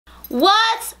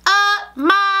What's up,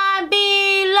 my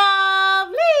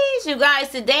beloveds? You guys,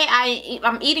 today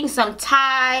I'm eating some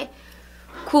Thai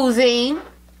cuisine.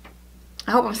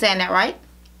 I hope I'm saying that right.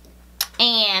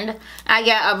 And I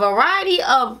got a variety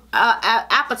of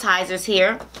appetizers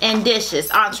here and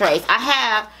dishes, entrees. I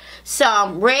have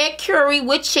some red curry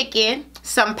with chicken,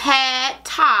 some pad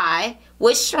Thai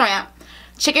with shrimp,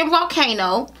 chicken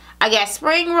volcano. I got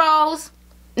spring rolls.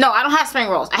 No, I don't have spring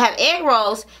rolls. I have egg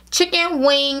rolls, chicken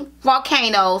wing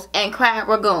volcanoes, and crab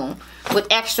Rangoon with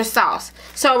extra sauce.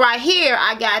 So right here,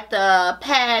 I got the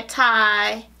pad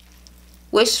Thai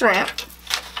with shrimp.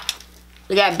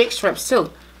 We got big shrimps too.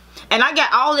 And I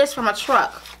got all this from a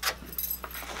truck.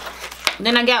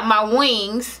 Then I got my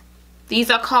wings. These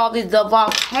are called the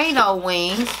volcano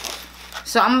wings.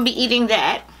 So I'm going to be eating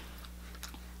that.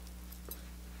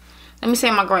 Let me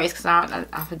say my grace because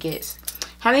I forget.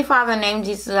 Heavenly Father, in the name of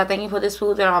Jesus, I thank you for this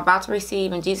food that I'm about to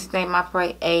receive. In Jesus' name I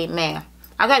pray, amen.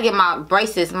 I got to get my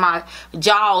braces, my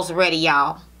jaws ready,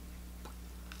 y'all.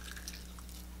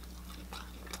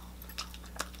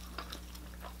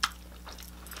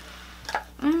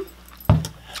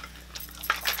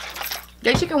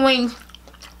 The chicken wings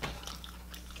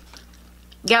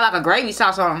got like a gravy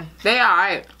sauce on them. They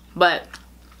alright, but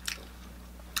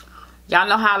y'all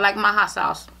know how I like my hot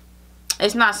sauce.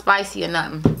 It's not spicy or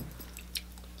nothing.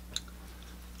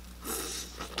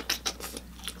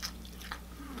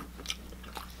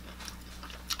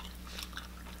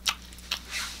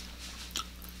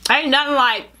 Ain't nothing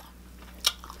like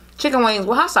chicken wings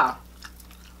with hot sauce.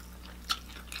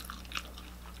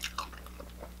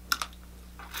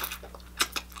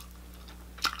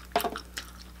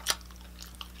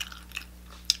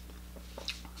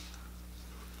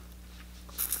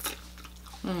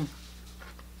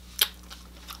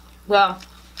 Well,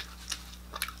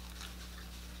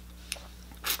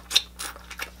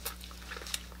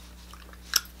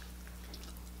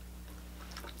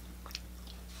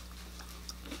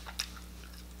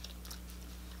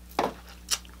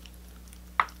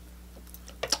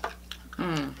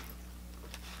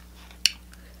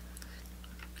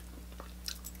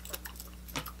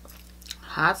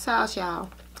 hot sauce, y'all.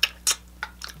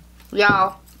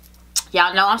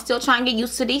 Y'all know I'm still trying to get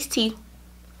used to these teeth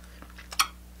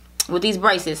with these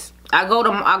braces. I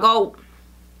go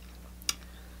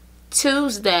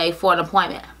Tuesday for an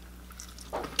appointment.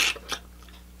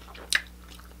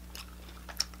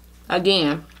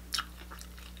 Again.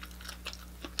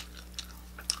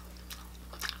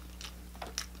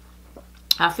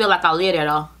 I feel like I'll live there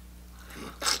though.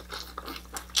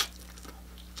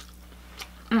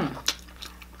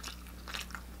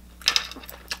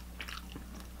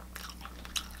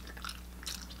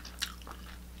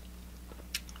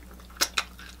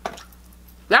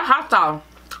 That hot sauce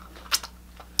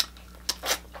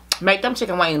make them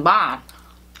chicken wings bomb.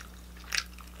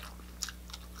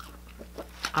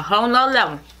 A whole nother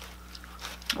level.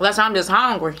 Unless I'm just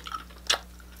hungry.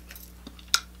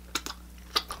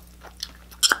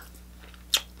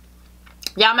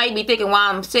 Y'all may be thinking why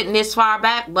I'm sitting this far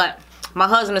back, but my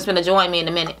husband is gonna join me in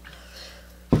a minute.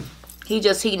 He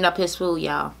just heating up his food,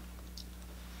 y'all.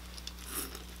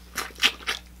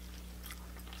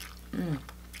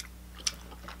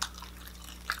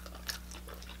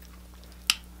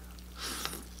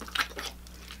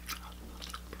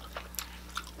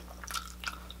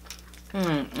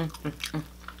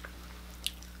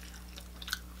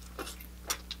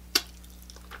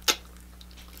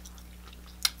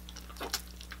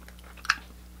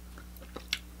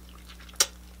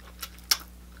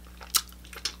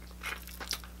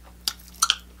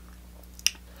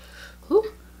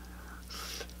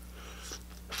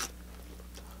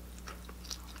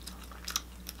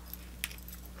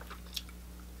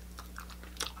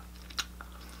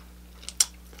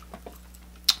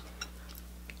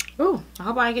 Ooh, I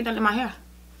hope I ain't get that in my hair.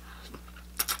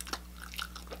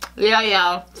 Yeah,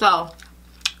 y'all. So,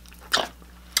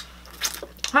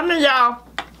 how many of y'all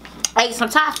ate some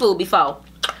Thai food before?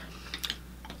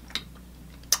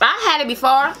 I had it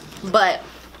before, but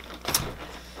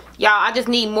y'all, I just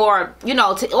need more, you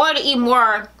know, in order to eat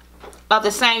more of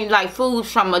the same like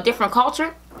foods from a different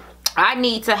culture, I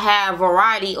need to have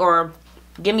variety or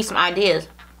give me some ideas.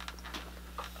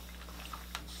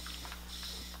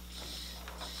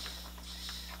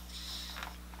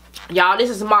 Y'all, this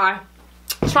is my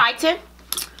Triton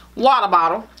water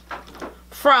bottle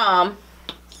from,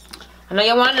 I know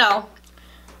y'all want to know,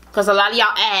 because a lot of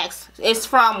y'all ask. It's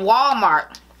from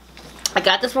Walmart. I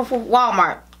got this one from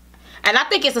Walmart. And I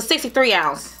think it's a 63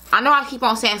 ounce. I know I keep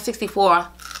on saying 64.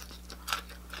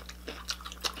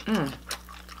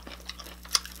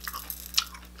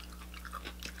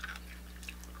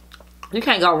 You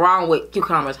can't go wrong with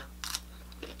cucumbers.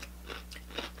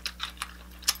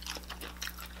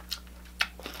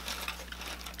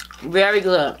 Very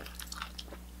good.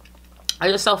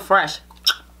 It's just so fresh.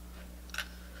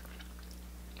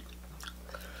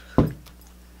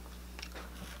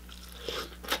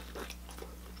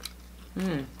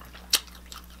 Mmm.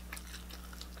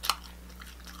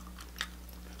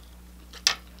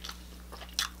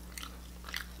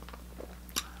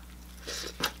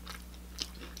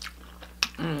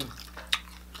 Mmm.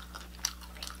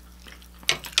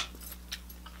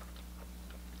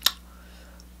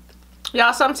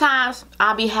 Y'all, sometimes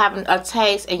I'll be having a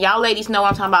taste, and y'all ladies know what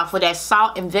I'm talking about, for that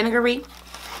salt and vinegary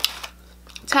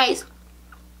taste.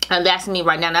 And that's me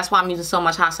right now. That's why I'm using so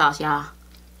much hot sauce, y'all.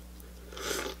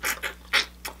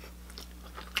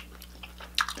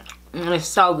 It's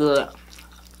so good.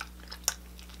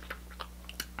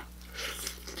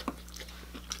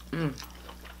 Mmm.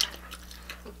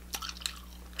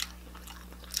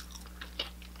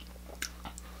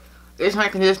 It's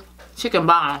making this chicken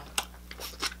bomb.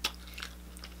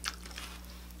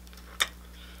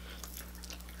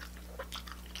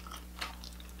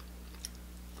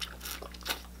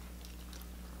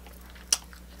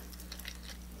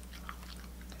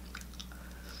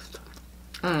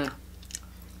 Mmm.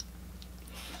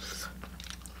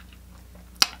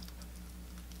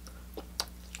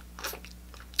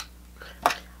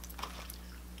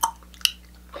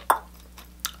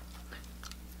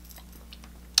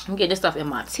 I'm getting this stuff in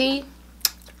my tea.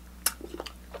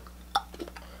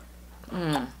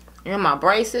 In my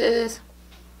braces.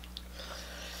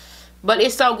 But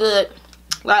it's so good.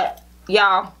 Like,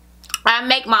 y'all, I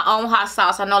make my own hot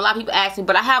sauce. I know a lot of people ask me,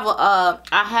 but I have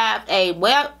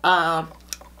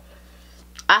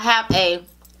a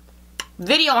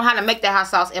video on how to make that hot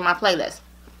sauce in my playlist.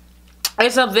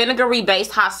 It's a vinegary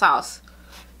based hot sauce.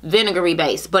 Vinegary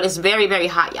based, but it's very, very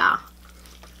hot, y'all.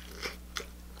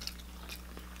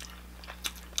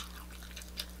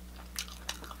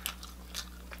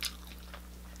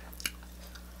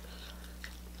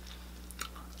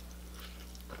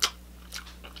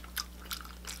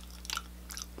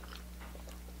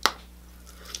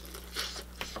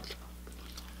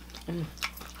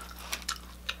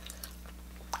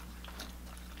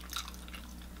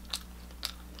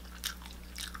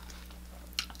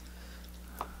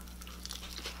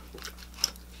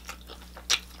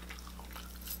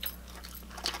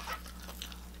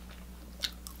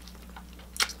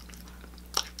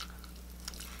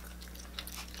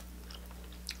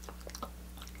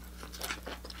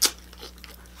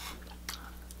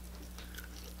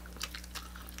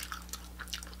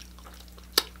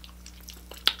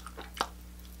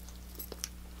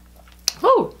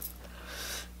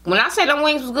 When I say them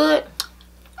wings was good,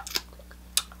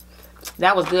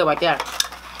 that was good right there.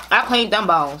 I cleaned them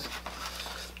bones.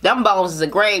 Them bones is a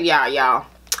graveyard, y'all.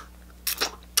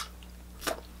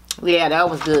 Yeah, that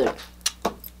was good.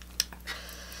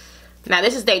 Now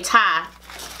this is their Thai.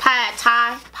 Pad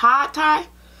Thai.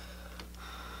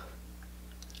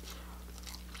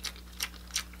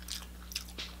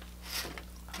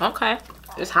 Okay.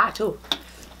 It's hot too.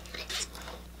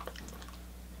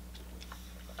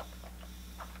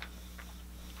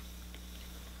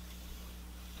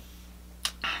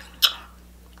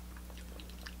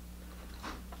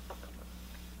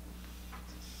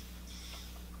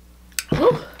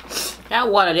 That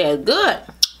water there is good.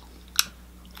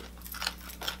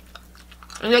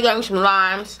 And they got me some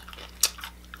limes.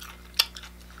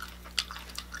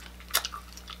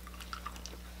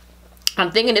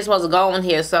 I'm thinking this was going in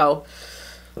here, so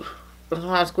that's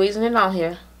why I'm squeezing it on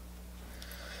here.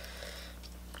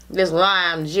 This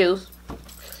lime juice.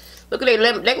 Look at they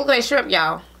lemon. Look at their shrimp,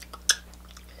 y'all.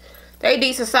 They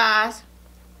decent size.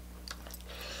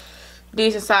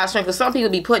 Decent size shrimp. Cause some people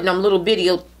be putting them little bitty,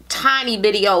 tiny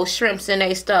bitty old shrimps in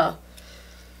their stuff.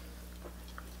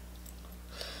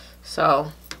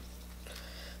 So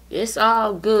it's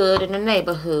all good in the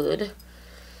neighborhood.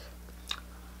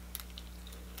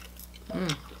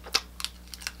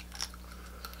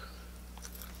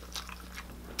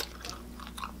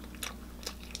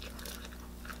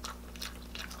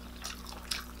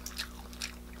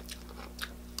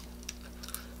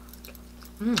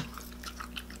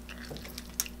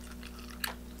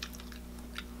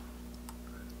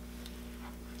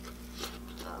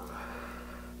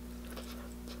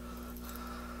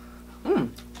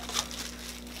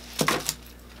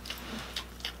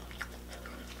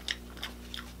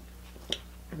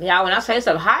 Y'all, when I say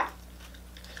something hot,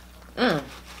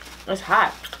 it's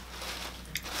hot.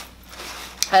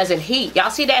 As in heat.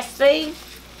 Y'all see that steam?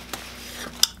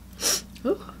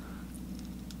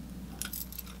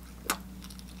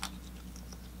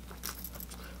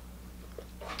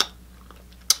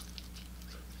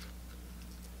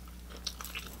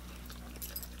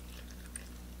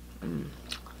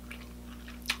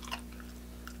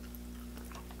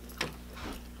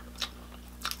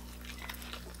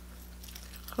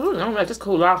 Ooh, I'm gonna let this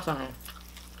cool off some.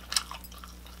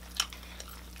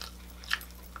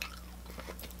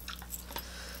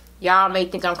 Y'all may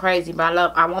think I'm crazy, but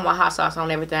I want my hot sauce on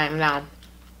everything now.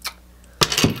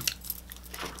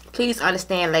 Please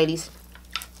understand, ladies.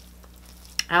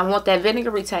 I want that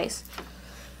vinegary taste.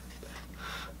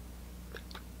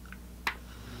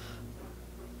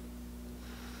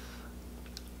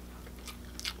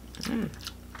 Mm.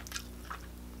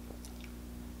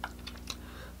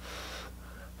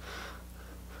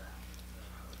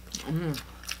 Mm.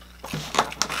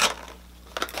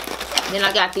 Then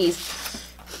I got these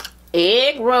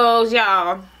egg rolls,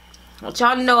 y'all. What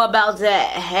y'all know about that?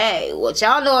 Hey, what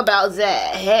y'all know about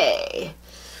that? Hey.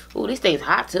 Ooh, these things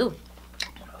hot too.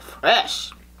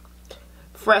 Fresh.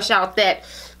 Fresh out that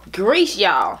grease,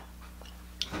 y'all.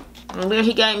 And then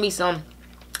he gave me some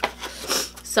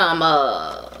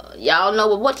y'all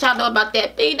know what y'all know about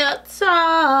that peanut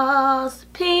sauce.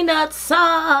 Peanut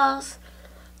sauce.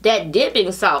 That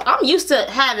dipping sauce. I'm used to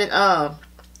having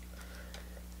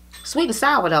sweet and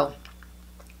sour though.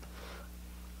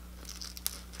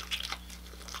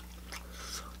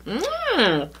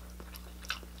 Mmm.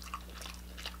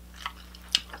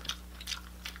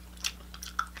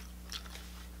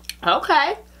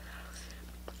 Okay.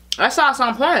 That sauce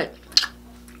on point.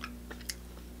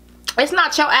 It's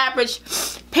not your average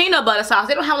peanut butter sauce.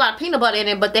 They don't have a lot of peanut butter in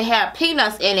it, but they have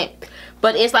peanuts in it.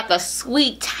 But it's like a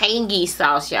sweet, tangy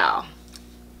sauce, y'all.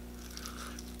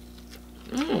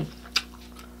 Mmm.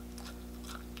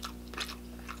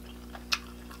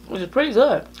 Which is pretty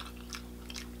good.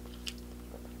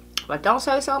 But don't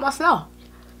say so myself.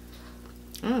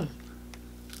 Mmm.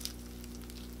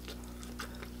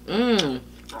 Mmm.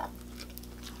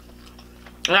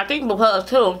 And I think because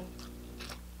too,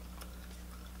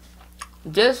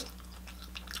 these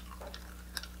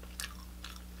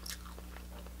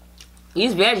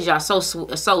veggies are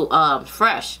so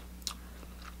fresh.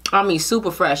 I mean,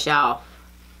 super fresh, y'all.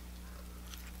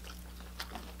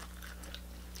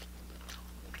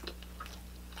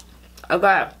 I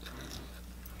got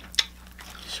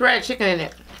shredded chicken in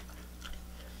it.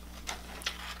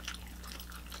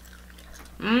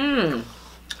 Mmm.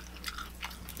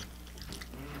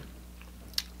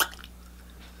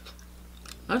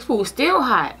 This food's still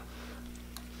hot.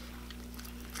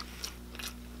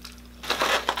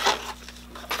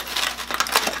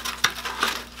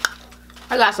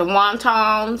 I got some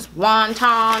wontons.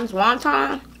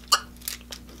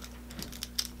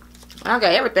 I got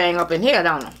everything up in here,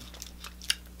 don't I?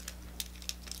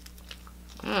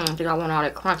 I think I want all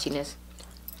that crunchiness.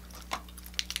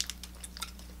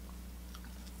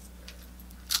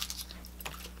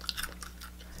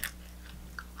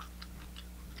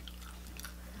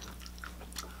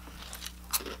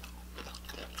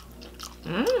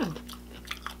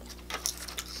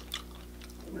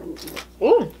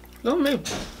 Ooh, look at me.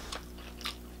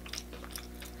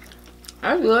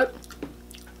 That's good.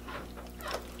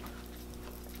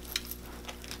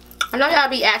 I know y'all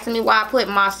be asking me why I put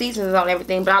my seasonings on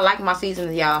everything, but I like my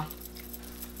seasonings, y'all.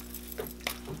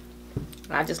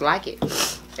 I just like it.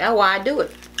 That's why I do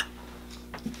it.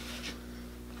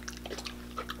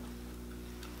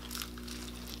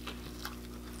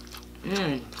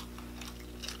 Mmm.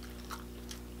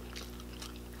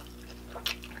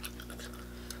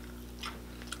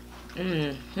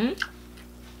 Mm-hmm.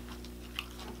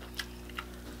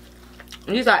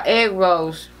 These are egg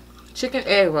rolls. Chicken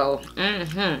egg roll.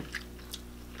 Mm-hmm.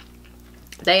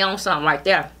 They own something right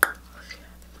there.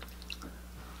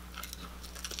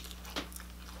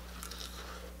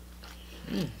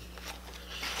 Mm.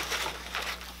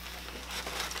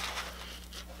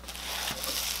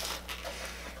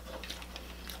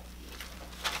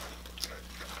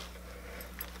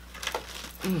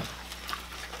 Mm.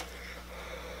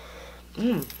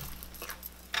 Mmm.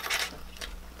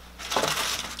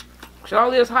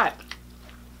 Sure is hot.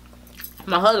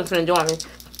 My husband's gonna join me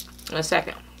in a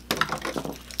second.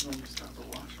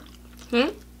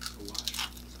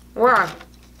 Why?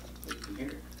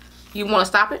 You want to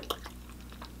stop it?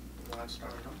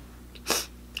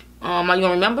 Are you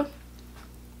gonna remember?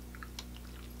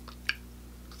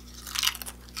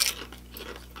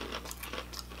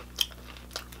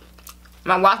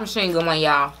 My wash machine going,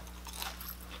 y'all.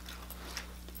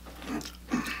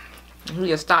 We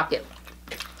just stopped it.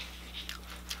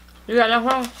 You got that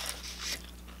phone?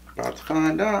 About to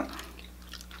find out.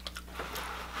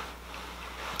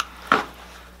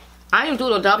 I didn't do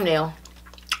the thumbnail.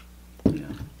 Yeah.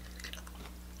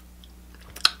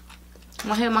 I'm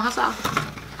gonna hit my hot sauce.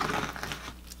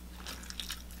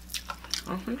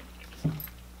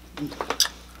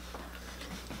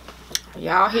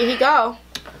 Y'all, here he go.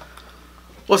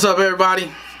 What's up,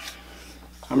 everybody?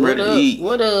 I'm ready to eat.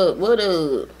 What up? What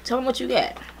up? Tell them what you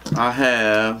got. I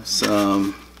have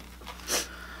some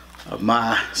of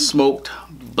my smoked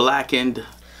blackened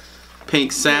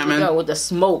pink salmon. Here we go with the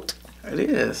smoked. It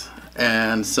is.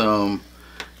 And some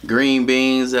green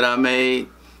beans that I made.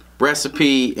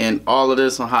 Recipe and all of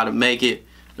this on how to make it.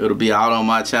 It'll be out on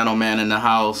my channel, Man in the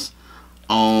House.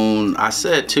 On I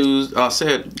said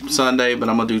Sunday, but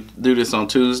I'm gonna do this on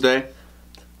Tuesday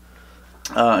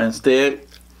instead.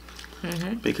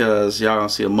 Because y'all gonna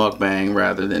see a mukbang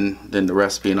rather than the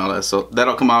recipe and all that. So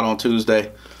that'll come out on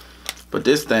Tuesday. But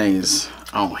this thing's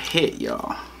on hit,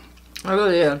 y'all. Oh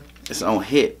yeah. It's on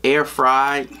hit. Air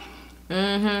fried.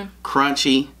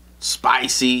 Crunchy,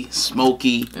 spicy,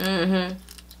 smoky.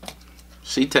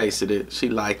 She tasted it. She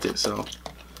liked it. So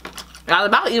I was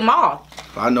about to eat them all.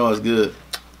 I know it's good.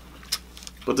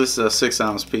 But this is a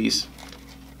 6-ounce piece.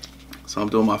 So I'm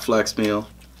doing my flex meal.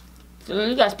 So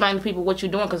you gotta explain to people what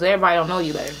you're doing because everybody don't know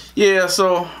you, baby. Yeah,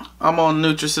 so I'm on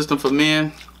Nutrisystem for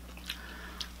Men.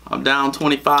 I'm down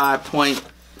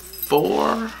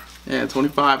 25.4. Yeah,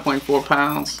 25.4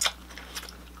 pounds.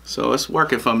 So it's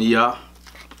working for me, y'all.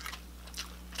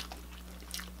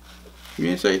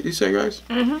 You say guys?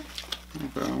 Okay. You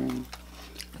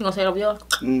gonna say it over here?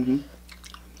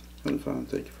 25,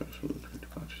 thank you for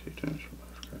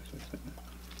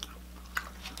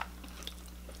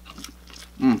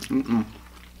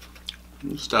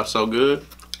This stuff's so good.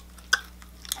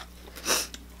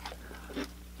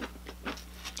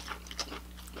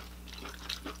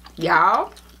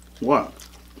 Y'all, What?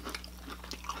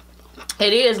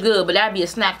 it is good, but that'd be a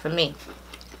snack for me.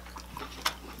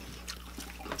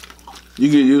 You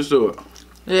get used to it.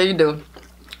 Yeah, you do.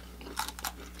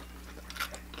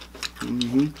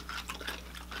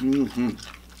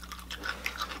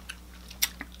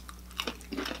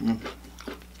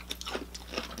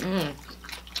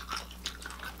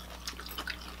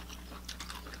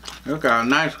 It got a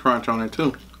nice crunch on it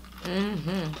too.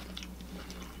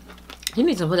 You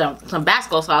need to put some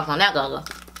Basco sauce on that, Gaga.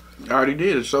 I already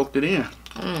did. It soaked it in.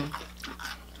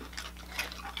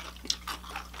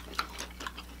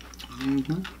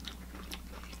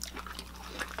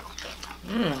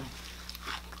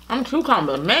 I'm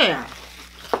cucumber, man.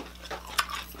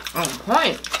 On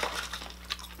point.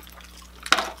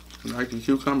 You like the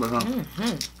cucumber, huh?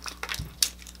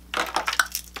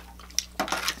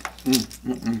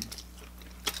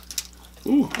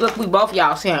 Ooh. Look, we both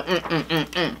y'all saying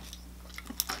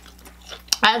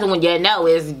That's when you know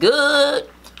it's good.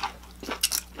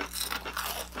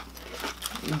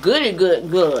 Goody good.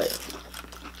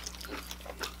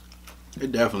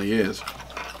 It definitely is.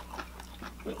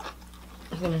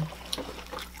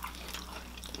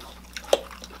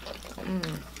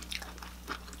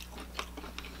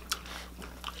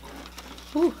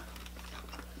 Whew.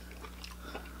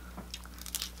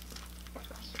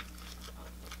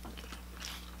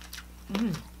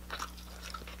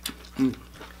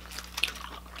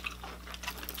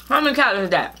 How many calories is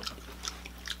that?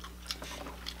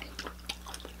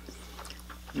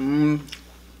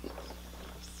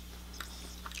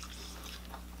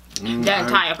 That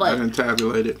entire plate. I didn't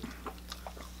tabulate it.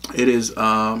 It is it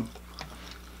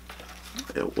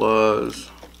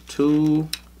was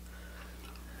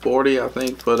 $2.40 I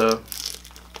think for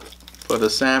the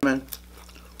salmon,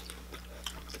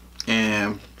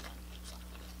 and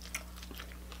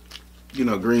you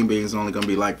know green beans only gonna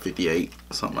be like 58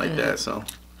 something like that, so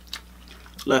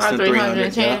less than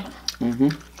 300. Yeah.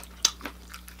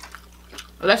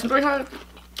 Less than 300?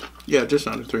 Yeah, just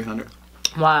under 300.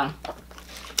 Wow.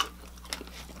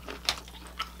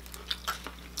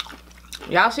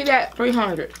 Y'all see that?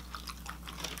 300.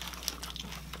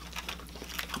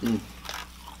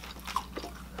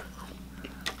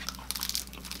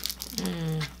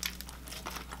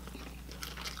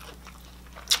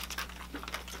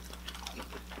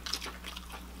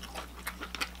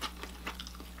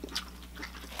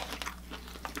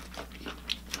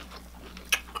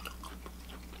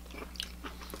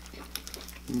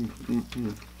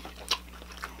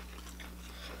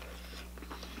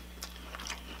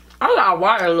 I got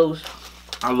water loose.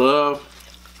 I love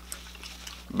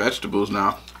vegetables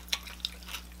now.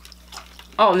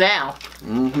 Oh, now.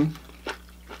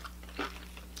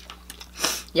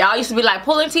 Y'all used to be like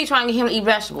pulling teeth trying to get him to eat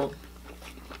vegetables.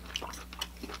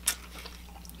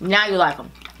 Now you like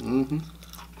them.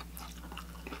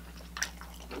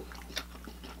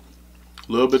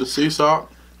 A little bit of sea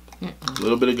salt, a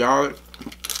little bit of garlic.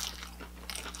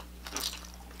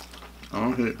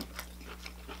 On it.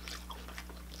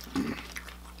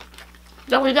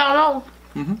 That we got on.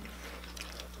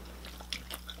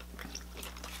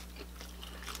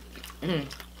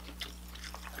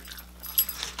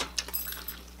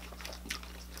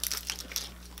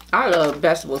 I love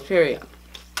vegetables, period.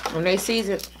 When they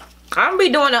season, I'm gonna be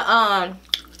doing a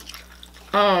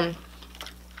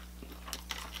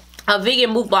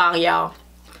vegan mukbang, y'all.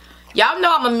 Y'all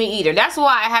know I'm a meat eater. That's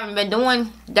why I haven't been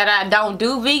doing that. I don't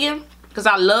do vegan because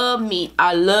I love meat.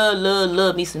 I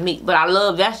love me some meat, but I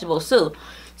love vegetables too.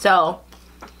 So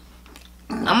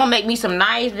I'm gonna make me some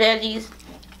nice veggies,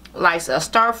 like a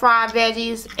stir-fried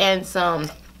veggies and some.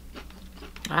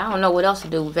 I don't know what else to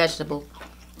do with vegetables.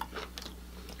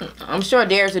 I'm sure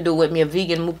Darius will do with me a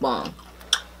vegan mukbang.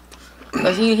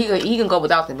 Because he can go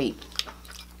without the meat.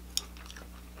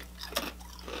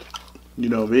 You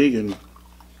know, vegan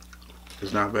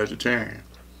is not vegetarian.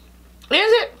 Is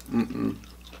it? Mm-mm.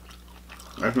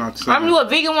 That's not the same. I'm going to do a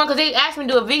vegan one because they asked me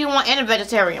to do a vegan one and a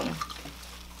vegetarian one.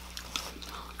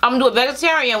 I'm going to do a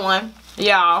vegetarian one,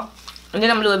 y'all. And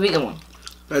then I'm going to do a vegan one.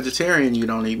 Vegetarian, you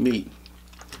don't eat meat.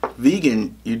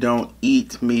 Vegan, you don't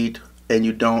eat meat and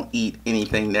you don't eat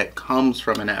anything that comes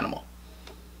from an animal.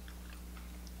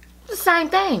 It's the same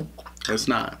thing. It's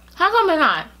not. How come it's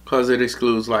not? Because it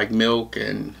excludes like milk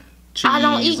and cheese. I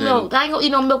don't eat milk. I ain't gonna eat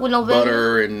no milk with no veggies.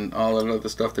 Butter and all that other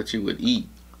stuff that you would eat.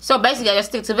 So basically, I just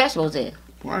stick to vegetables then.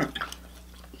 Right.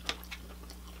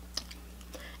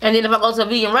 And then if I go to a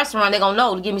vegan restaurant, they're gonna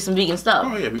know to give me some vegan stuff.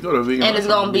 Oh yeah, we go to a vegan and restaurant, it's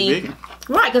gonna be vegan.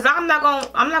 Right, because I'm not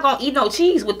gonna eat no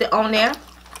cheese with it on there.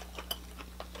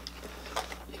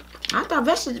 I thought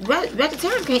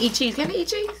vegetarians can't eat cheese. Can they eat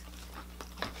cheese?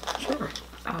 Sure.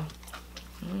 Oh.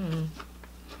 Mm.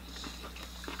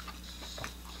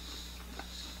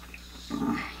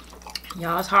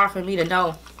 Y'all, it's hard for me to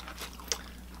know.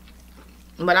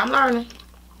 But I'm learning.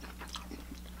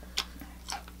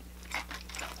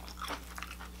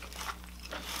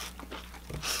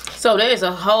 So there's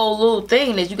a whole little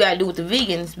thing that you gotta do with the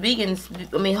vegans. Vegans,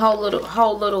 I mean, whole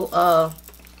little.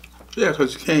 Yeah,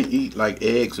 because you can't eat like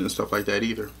eggs and stuff like that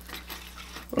either.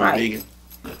 Right. Vegan.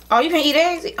 Oh, you can eat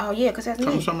eggs? Oh yeah, because that's meat.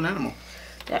 Comes from an animal.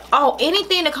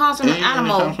 Anything that comes from an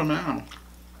animal. Comes from an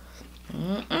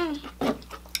animal.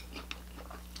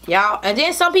 Y'all, and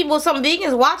then some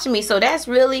vegans watching me, so that's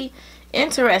really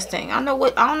interesting. I don't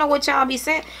know what y'all be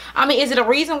saying. I mean, is it a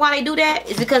reason why they do that?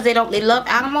 Is it because they love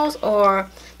animals, or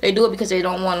they do it because they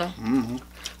don't want to?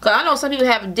 Because I know some people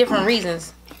have different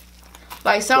reasons.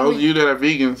 Like some those of you that are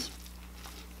vegans,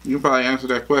 you can probably answer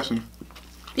that question.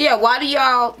 Yeah, why do you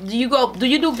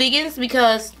do vegans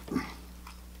because?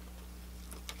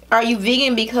 Are you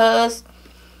vegan because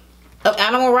of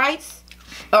animal rights,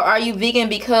 or are you vegan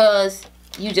because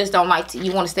you just don't like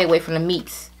you want to stay away from the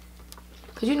meats?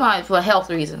 Because you know how for a health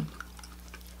reason.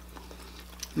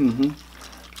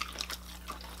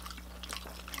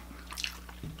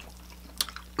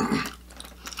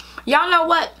 Y'all know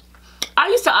what? I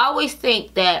used to always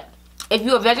think that if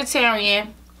you're a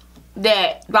vegetarian,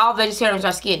 that all vegetarians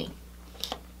are skinny.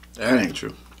 That ain't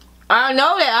true. I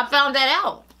know that. I found that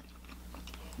out.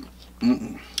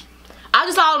 I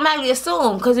just automatically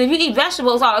assume, because if you eat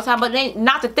vegetables all the time, but then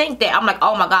not to think that, I'm like,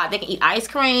 oh my God, they can eat ice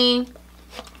cream.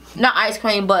 Not ice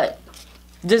cream, but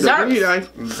desserts.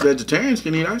 Vegetarians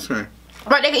can eat ice cream.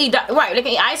 Right, they can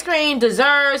eat ice cream,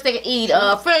 desserts, they can eat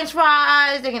French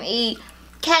fries, they can eat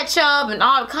ketchup and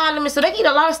all the condiments. So they can eat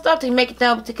a lot of stuff to make it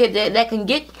that can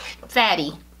get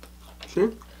fatty.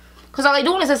 Sure. Because all they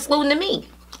doing is excluding the meat.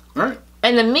 Right.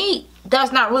 And the meat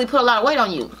does not really put a lot of weight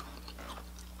on you.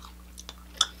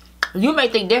 You may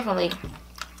think differently,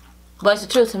 but it's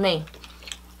the truth to me.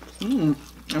 I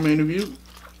mean, if you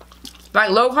like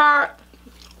low carb,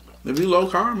 you low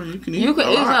carb, you can eat. You can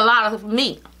eat a lot of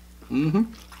meat.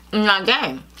 And not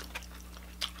gain.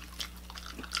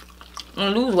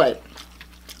 And lose weight.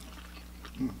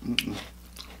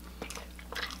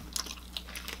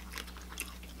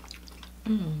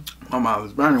 My mouth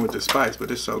is burning with the spice,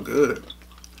 but it's so good.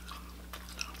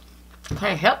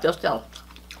 Can't help yourself.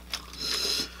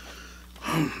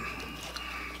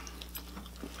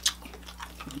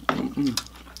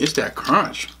 It's that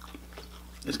crunch.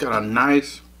 It's got a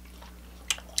nice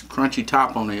crunchy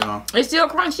top on it, y'all. It's still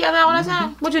crunchy out there all the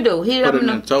time? What you do? Heat it up in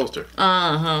the toaster.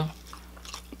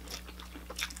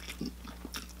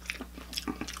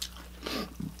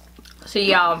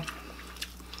 See, y'all,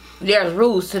 there's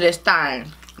rules to this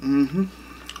thing.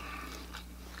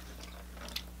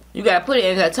 You gotta put it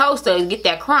in the toaster and get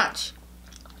that crunch.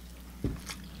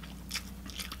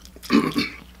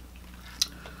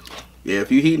 Yeah,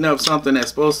 if you're heating up something that's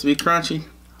supposed to be crunchy,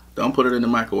 don't put it in the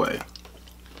microwave.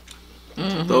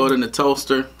 Throw it in the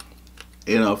toaster.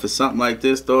 You know, if it's something like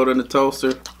this, throw it in the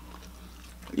toaster.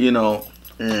 You know,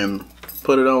 and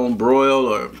put it on broil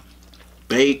or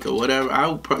bake or whatever. I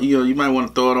would probably, you might want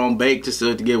to throw it on bake just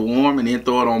to get warm, and then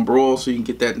throw it on broil so you can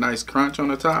get that nice crunch on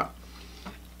the top.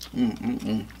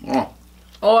 Oh.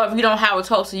 Or if you don't have a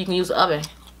toaster, you can use the oven.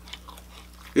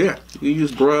 Yeah, you can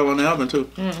use broil in the oven too.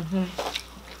 I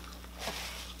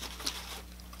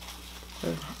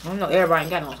don't know, everybody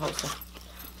ain't got no toaster.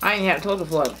 I ain't had a toaster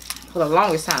for the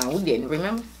longest time. We didn't,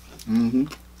 remember?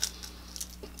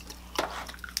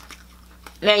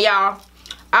 Now, y'all,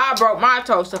 I broke my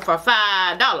toaster for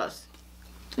 $5.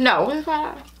 No, was it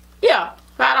 $5? Yeah,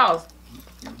 $5.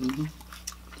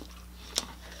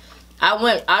 I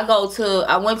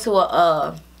went to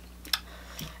a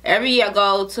every year I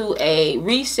go to a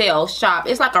resale shop.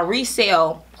 It's like a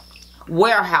resale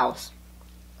warehouse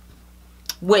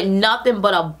with nothing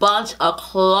but a bunch of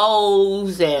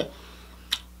clothes and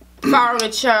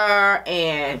furniture,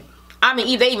 and I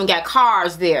mean they even got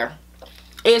cars there.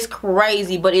 It's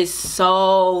crazy, but it's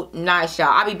so nice, y'all.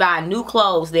 I be buying new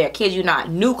clothes there, kid you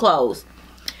not, new clothes.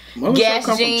 Guess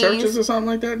jeans. From churches or something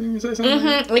like that? Didn't you say something?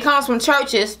 Like that? It comes from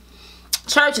churches.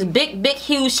 Churches, big,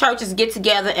 huge churches get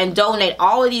together and donate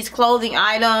all of these clothing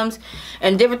items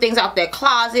and different things out their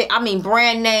closet. I mean,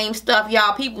 brand name stuff,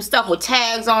 y'all. People stuff with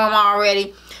tags on them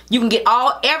already. You can get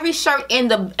every shirt in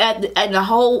the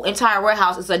whole entire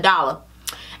warehouse is $1,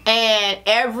 and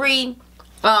everything.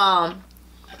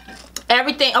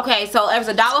 Okay, so if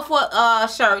it's $1 for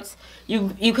shirts, you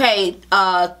pay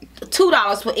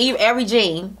 $2 for every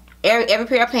jean, every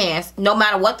pair of pants, no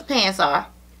matter what the pants are.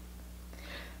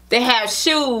 They have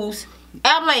shoes.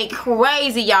 I'm like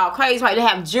crazy, y'all. Crazy, right? They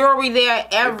have jewelry there,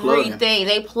 everything.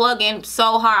 They plug in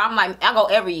so hard. I'm like, I go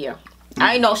every year.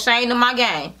 I ain't no shame in my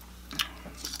game.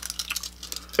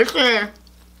 It's in,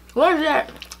 what is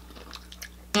that?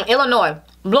 In Illinois,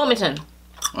 Bloomington.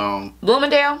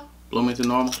 Bloomingdale? Bloomington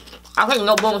Normal. I think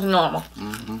no Bloomington Normal.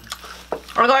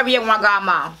 I go every year with my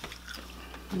godmom.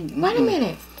 Wait a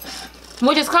minute.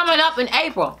 Which is coming up in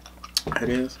April. It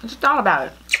is. Just thought about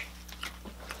it.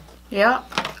 Yeah.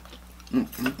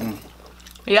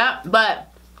 Yeah, but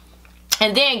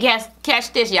and then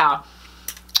catch this, y'all.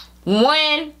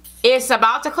 When it's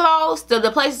about to close,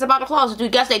 the place is about to close.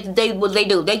 Guess what they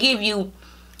do? They give you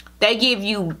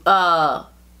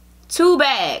 2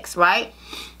 bags, right?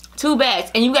 2 bags,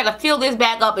 and you gotta fill this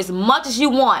bag up as much as you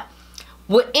want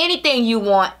with anything you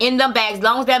want in them bags, as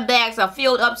long as them bags are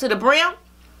filled up to the brim,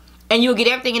 and you'll get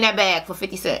everything in that bag for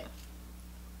 50 cents.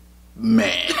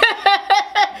 Man.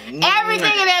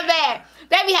 Everything in that bag.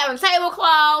 They be having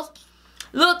tablecloths,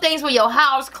 little things for your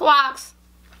house, clocks.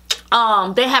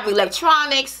 They have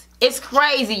electronics. It's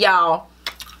crazy, y'all.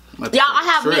 Y'all,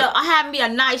 I have me a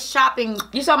nice shopping.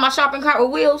 You saw my shopping cart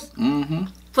with wheels?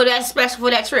 For that special, for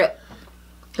that trip.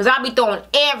 Cause I be throwing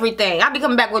everything. I be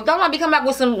coming back with. Don't I be coming back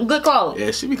with some good clothes?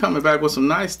 Yeah, she be coming back with some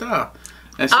nice stuff.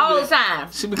 And all the time.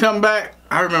 She be coming back.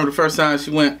 I remember the first time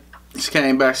she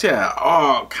came back. She had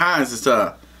all kinds of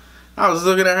stuff. I was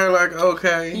looking at her like,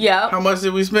 okay, yep. How much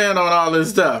did we spend on all this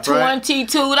stuff, right?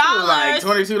 $22. Like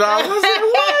 $22. I said,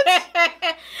 what?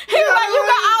 He was like, you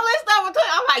got all this stuff.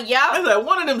 I'm like, yeah. I said,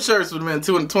 one of them shirts would have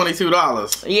been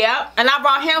 $22. Yeah, and I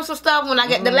brought him some stuff when I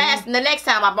get the next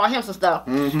time I brought him some stuff.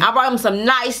 I brought him some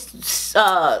nice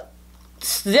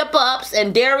zip ups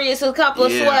and Darius a couple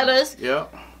of sweaters.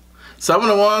 Yep. Some of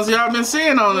the ones y'all been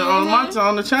seeing on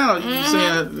the channel, you been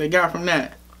seeing they got from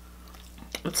that.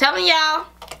 I'm telling y'all.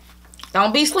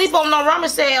 Don't be sleep on no rummer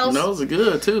sales. Those are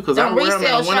good too, cause I wear them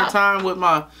in the wintertime with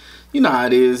my. You know how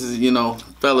it is, you know,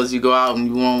 fellas. You go out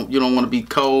and you don't want to be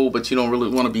cold, but you don't really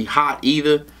want to be hot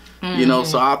either. You know,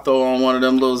 so I throw on one of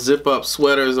them little zip up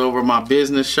sweaters over my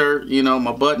business shirt. You know,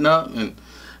 my button up, and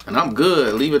I'm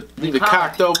good. Leave it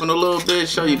cocked open a little bit,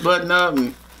 show you button up,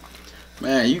 and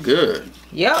man, you good.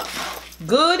 Yep.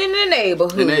 Good in the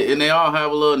neighborhood. And they all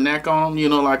have a little neck on them, you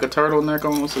know, like a turtle neck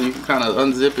on them, so you can kind of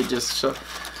unzip it, just show.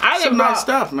 Some nice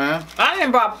stuff, man. I done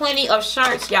brought plenty of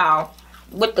shirts, y'all,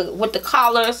 with the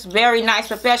collars. Very nice,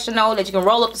 professional, that you can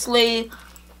roll up the sleeve.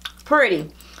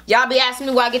 Pretty. Y'all be asking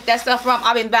me where I get that stuff from.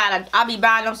 I be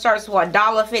buying them shirts for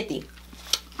 $1.50.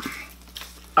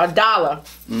 $1.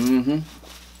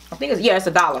 I think it's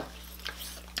 $1.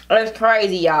 It's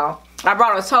crazy, y'all. I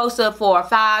brought a toaster for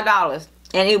 $5,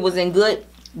 and it was in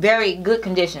very good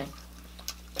condition.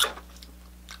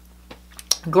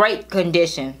 Great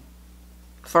condition.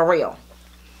 For real.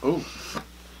 Ooh.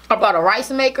 I bought a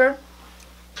rice maker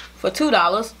for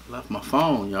 $2. Left my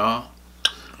phone, y'all.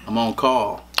 I'm on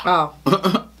call. Oh.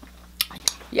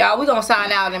 Y'all, we gonna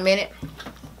sign out in a minute.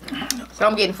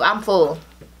 So I'm full.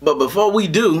 But before we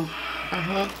do,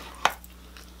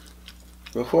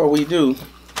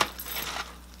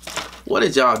 what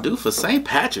did y'all do for St.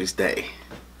 Patrick's Day?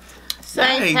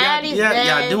 St. Patty's Day.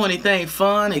 Y'all do anything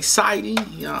fun, exciting?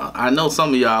 Y'all, I know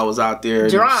some of y'all was out there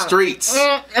in the streets.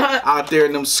 Out there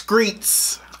in them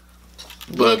streets.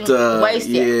 But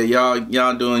yeah,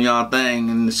 y'all doing y'all thing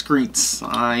in the streets.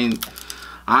 I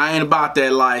ain't about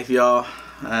that life, y'all.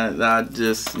 I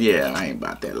ain't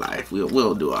about that life.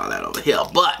 We'll do all that over here.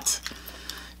 But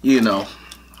you know,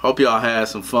 hope y'all had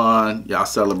some fun. Y'all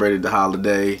celebrated the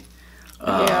holiday.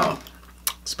 Yeah.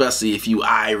 Especially if you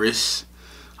Irish.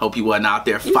 Hope you wasn't out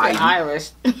there fighting. Irish.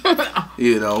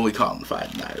 You know, we call them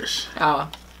fighting Irish. Oh.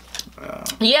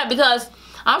 Yeah, because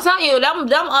I'm telling you, them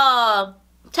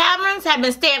taverns have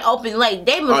been staying open late.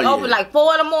 They been open like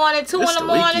 4 in the morning, 2 in the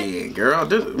morning. Weekend, girl.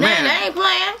 Man, they ain't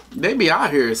playing. They be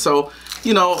out here. So,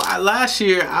 you know, last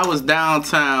year I was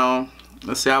downtown.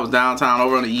 Let's see, I was downtown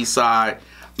over on the east side.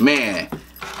 Man,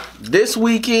 this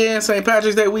weekend, St.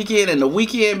 Patrick's Day weekend, and the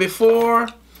weekend before,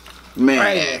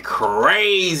 man,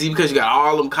 crazy because you got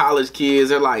all them college kids.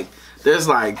 There's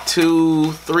like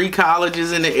 2-3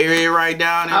 colleges in the area right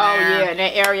down in there. Oh yeah, in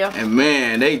that area. And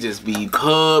man, they just be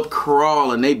pub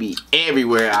crawling. They be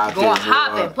everywhere out there. Going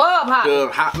hopping, pub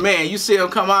hopping. Man, you see them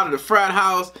come out of the frat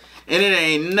house, and it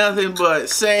ain't nothing but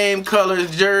same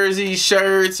colors, jerseys,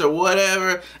 shirts, or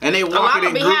whatever. And they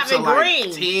walking in groups of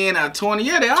like 10 or 20.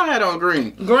 Yeah, they all had on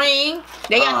green. Green.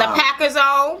 They got the Packers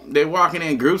on. They walking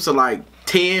in groups of like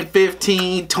 10,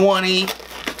 15, 20.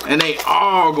 And they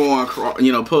all going,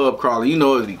 pub crawling. You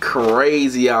know, it'd be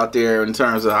crazy out there in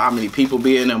terms of how many people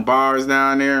be in them bars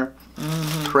down there.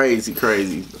 Mm-hmm. Crazy.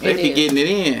 They be getting it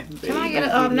in. Can I get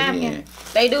a napkin?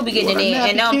 They do be getting it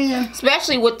in. And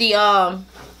especially with the,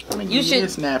 you should.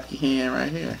 This napkin can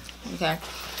right here. Okay.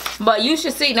 But you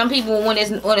should see them people when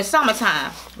it's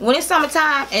summertime. When it's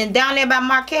summertime and down there by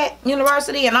Marquette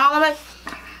University and all of it,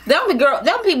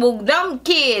 them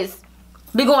kids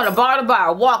be going to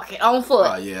bar, walking on foot.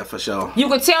 Oh yeah, for sure. You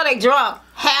can tell they drunk.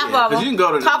 Half of them you can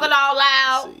go to talking all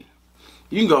loud.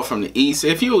 You can go from the east.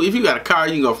 If you got a car,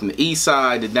 you can go from the east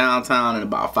side to downtown in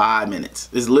about 5 minutes.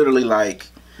 It's literally like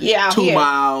 2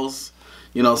 miles.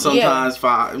 You know, sometimes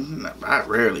 5. Not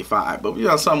rarely 5,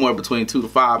 but somewhere between 2 to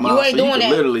 5 miles. You ain't doing that.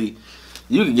 Literally,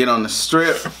 you can get on the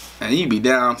strip and you be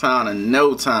downtown in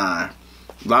no time.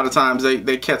 A lot of times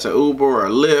they catch an Uber or a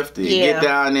Lyft and get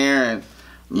down there and.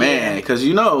 Man, because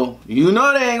you know they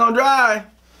ain't gonna drive.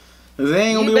 Cause they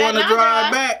ain't gonna be wanting to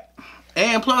drive back.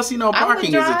 And plus,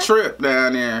 parking is a trip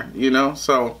down there,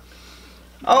 so.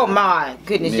 Oh my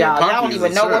goodness, y'all. Y'all don't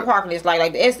even know what parking is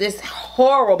like. It's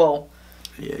horrible.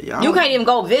 Yeah, y'all. You can't even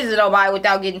go visit nobody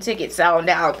without getting tickets out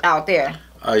there.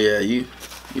 Oh yeah, you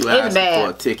asking for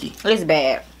a ticket. It's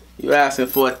bad. You asking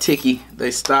for a ticket.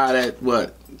 They start at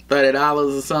what,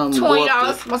 $30 or something?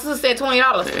 $20. My sister said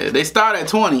 $20. Yeah, they start at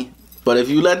 20. But if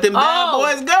you let them bad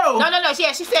boys go. No.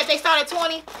 Yeah, she said they start at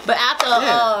 20, but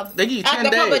after they give you 10 after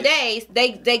a couple of days,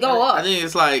 they go up. I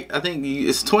think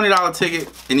it's $20 ticket,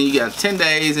 and then you got 10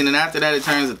 days, and then after that it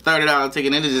turns a $30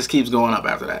 ticket, and it just keeps going up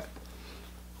after that.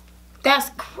 That's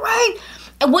great.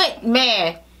 And what,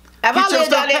 man? If I live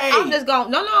down there, I'm just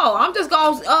going. I'm just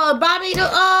going buy me the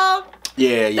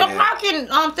parking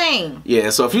thing.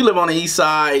 Yeah, so if you live on the east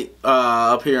side,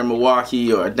 up here in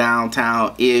Milwaukee or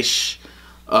downtown ish.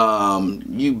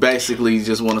 You basically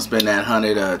just want to spend that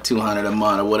 $100 or $200 a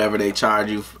month or whatever they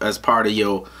charge you as part of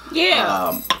your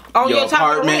your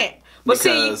apartment. Rent. But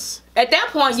see, at that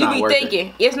point you be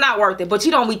thinking it's not worth it. But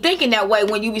you don't be thinking that way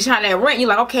when you be trying to rent. You're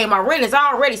like, okay, my rent is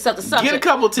already such and such. Get a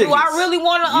couple tickets. Do I really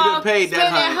want to spend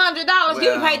that $100? Well, you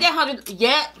done paid that $100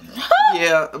 yet?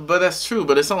 Yeah, but that's true.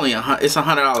 But it's only $100. It's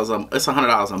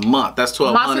 $100 a month. That's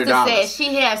 $1,200. My sister said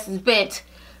she has spent.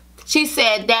 She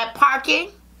said that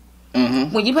parking.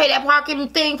 Mm-hmm. When you pay that parking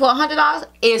thing for $100,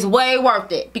 it's way worth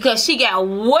it because she got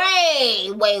way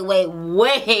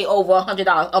over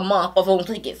 $100 a month of home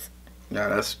tickets. No,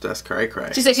 that's cray.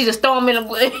 She said she just throw them in the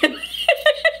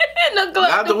glove.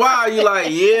 After a while, you like,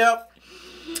 yep.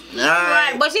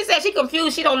 Right, but she said she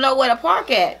confused. She don't know where to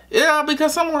park at. Yeah,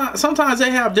 because sometimes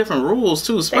they have different rules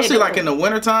too, especially like in the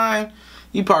wintertime.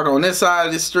 You park on this side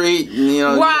of the street,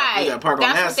 right? You got to park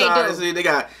on that side of the street.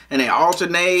 They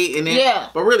alternate, and then,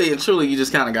 but really and truly, you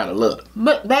just kind of gotta look.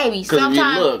 But baby, sometimes if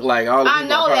you look like all the I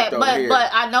know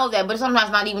that, but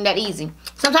sometimes not even that easy.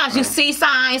 Sometimes you see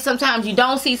signs, sometimes you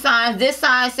don't see signs. This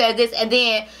sign said this, and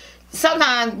then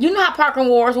sometimes you know how Parking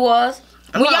Wars was.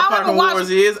 I know how Parking Wars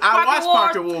is. I watch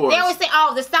Parking Wars. They always say,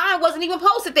 "Oh, the sign wasn't even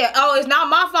posted there. Oh, it's not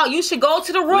my fault. You should go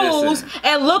to the rules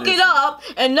and look it up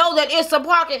and know that it's a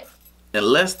parking."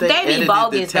 unless they be edited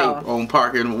bogus, the tape though. on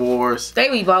Parking Wars, They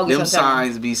be bogus them sometimes.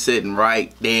 signs be sitting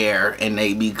right there, and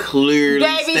they be clearly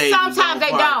Baby, stating sometimes they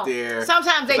park don't. there.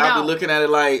 Sometimes they I don't. be looking at it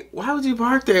like, why would you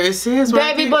park there? It says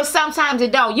right Baby, there. but sometimes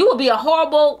it don't. You would be a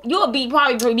horrible. You would be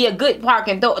probably be a good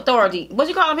parking authority. What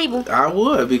you calling people? I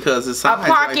would, because it's A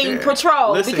parking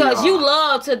patrol. Listen, because y'all, you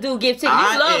love to give tickets. You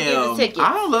love giving tickets.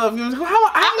 I don't love giving tickets.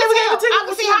 I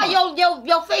can see how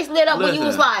your face lit up when you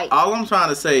was like. All I'm trying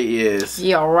to say is,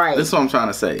 yeah, right. This is what I'm trying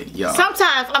to say, y'all.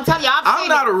 Sometimes I'm telling y'all, I'm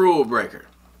not a rule breaker.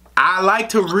 I like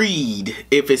to read.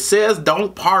 If it says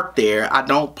don't park there, I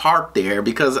don't park there,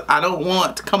 because I don't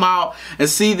want to come out and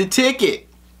see the ticket.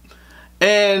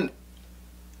 And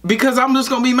because I'm just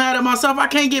gonna be mad at myself, I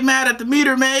can't get mad at the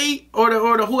meter maid or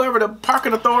the whoever, the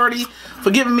parking authority, for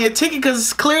giving me a ticket, because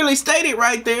it's clearly stated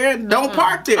right there, don't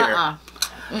park there.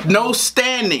 No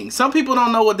standing. Some people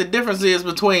don't know what the difference is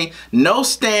between no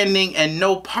standing and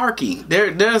no parking.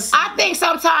 There's. I think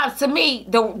sometimes, to me,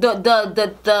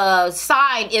 the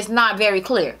sign is not very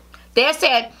clear. They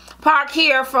said park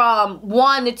here from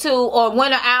 1 to 2, or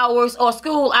winter hours or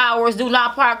school hours. Do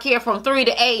not park here from 3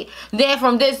 to 8. Then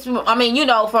from this, I mean, you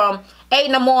know, from 8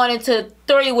 in the morning to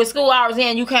 3 with school hours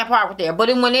in, you can't park there. But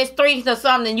then when it's 3 to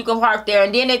something, you can park there.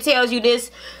 And then it tells you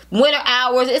this winter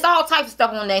hours. It's all types of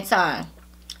stuff on that sign.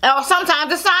 Or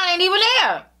sometimes the sign ain't even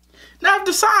there. Now, if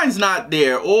the sign's not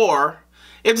there, or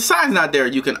if the sign's not there,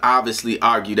 you can obviously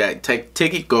argue that. Take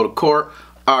ticket, go to court,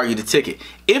 argue the ticket.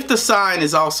 If the sign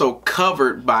is also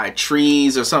covered by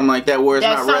trees or something like that, where it's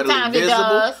not readily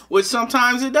visible, which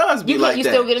sometimes it does be like that. You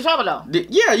still get in trouble, though.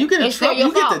 Yeah, you get in trouble.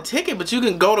 You get the ticket, but you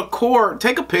can go to court,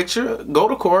 take a picture, go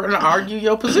to court, and argue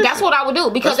your position. That's what I would do,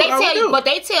 because they tell you, but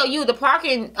they tell you, the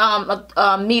parking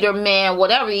meter man,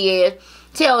 whatever he is,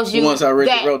 tells you once I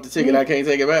wrote the ticket, I can't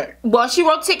take it back. Well, she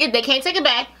wrote the ticket, they can't take it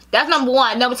back. That's number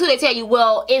one. Number two, they tell you,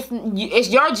 well, it's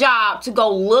your job to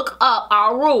go look up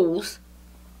our rules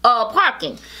of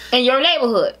parking in your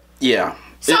neighborhood. Yeah.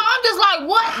 So I'm just like,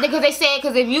 what? Because they said,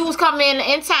 because if you was coming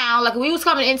in town, like if we was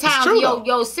coming in town to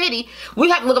your city, we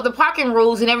have to look up the parking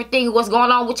rules and everything, what's going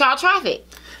on with y'all traffic.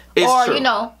 It's true. You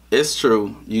know. It's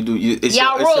true. You do. It's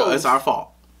rules. It's our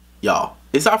fault, y'all.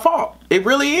 It's our fault. It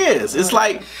really is. It's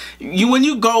like when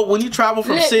you travel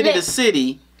from city to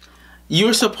city,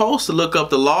 you're supposed to look up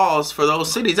the laws for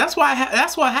those cities. That's why.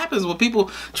 That's what happens when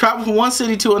people travel from one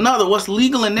city to another. What's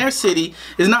legal in their city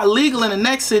is not legal in the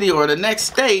next city or the next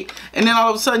state, and then all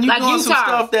of a sudden you doing some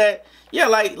stuff that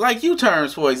like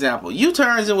U-turns, for example.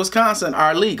 U-turns in Wisconsin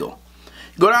are legal.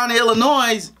 Go down to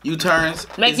Illinois, U-turns.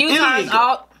 Make U-turns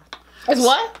all. It's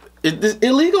what? It's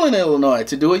illegal in Illinois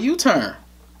to do a U-turn.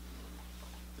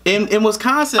 In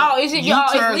Wisconsin,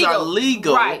 U-turns are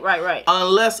legal, right,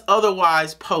 unless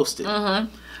otherwise posted.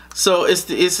 So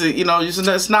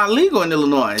it's not legal in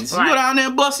Illinois. So you go down there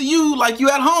and bust you like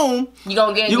you at home.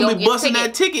 You'll be busting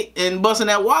that ticket and busting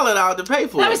that wallet out to pay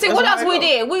for it. Let me see what else we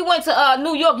did. We went to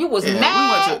New York. You was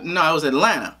mad. No, it was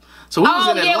Atlanta. So we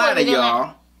was in Atlanta,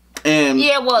 y'all. And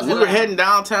we were heading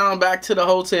downtown back to the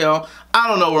hotel. I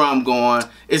don't know where I'm going.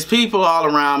 It's people all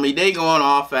around me. They going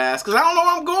all fast because I don't know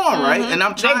where I'm going, right? And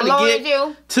I'm trying to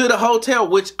get to the hotel,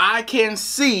 which I can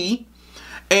see.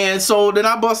 And so then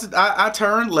I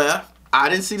turned left. I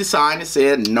didn't see the sign that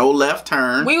said no left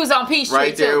turn. We was on Peachtree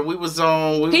right there. Too. We was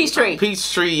on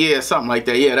Peachtree, yeah, something like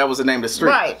that. Yeah, that was the name of the street.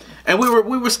 Right. And we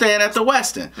were staying at the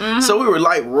Westin. So we were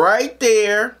like right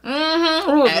there We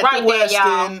was at right the there,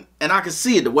 Westin, y'all. and I could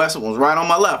see it. The Westin was right on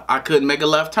my left. I couldn't make a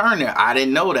left turn there. I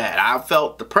didn't know that. I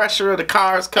felt the pressure of the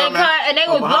cars coming. And they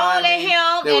was blowing at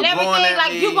him and everything.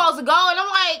 Like, you supposed to go. And I'm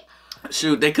like,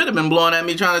 shoot, they could have been blowing at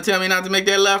me trying to tell me not to make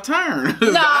that left turn.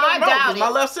 No, I doubt it. My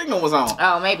left signal was on.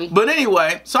 Oh, maybe. But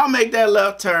anyway, so I make that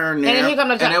left turn there. And then here come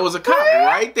the and there was a cop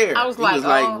right there. I was he was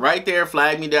right there,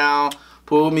 flagged me down,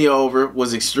 pulled me over,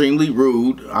 was extremely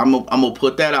rude. I'm gonna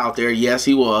put that out there. Yes,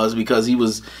 he was, because he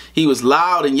was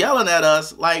loud and yelling at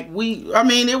us like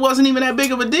it wasn't even that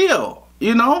big of a deal,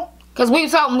 you know? Because we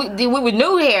were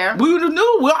new here. We were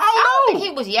new. I don't think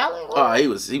he was yelling. Oh, he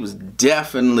was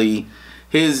definitely.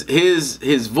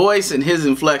 His voice and his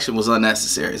inflection was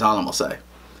unnecessary. Is all I'm gonna say.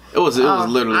 It was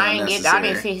literally unnecessary.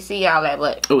 I didn't see all that,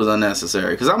 but it was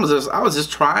unnecessary because I was just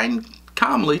trying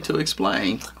calmly to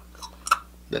explain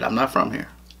that I'm not from here.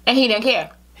 And he didn't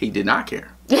care. He did not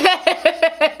care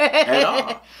at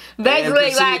all. Basically,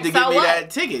 and proceeded to give me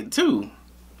that ticket too.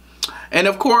 And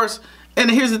of course,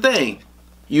 and here's the thing: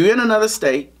 you in another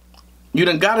state, you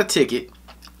done got a ticket.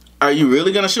 Are you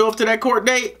really gonna show up to that court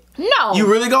date? No. You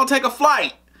really gonna take a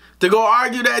flight to go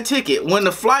argue that ticket when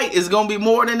the flight is gonna be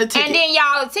more than the ticket. And then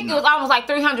y'all, the ticket was almost like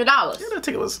 $300. Yeah, the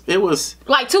ticket was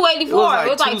like $284. It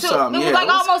was like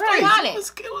almost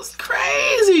 $300. It was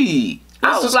crazy.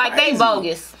 I was like, they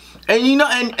bogus. And you know,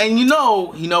 and you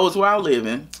know, he knows where I live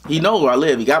in. He knows where I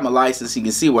live. He got my license. He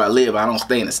can see where I live. I don't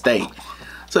stay in the state.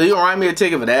 So you gonna write me a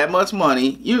ticket for that much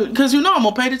money? Because you know I'm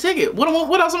gonna pay the ticket. What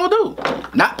else I'm gonna do?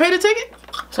 Not pay the ticket?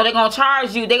 So they're gonna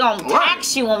charge you. They're gonna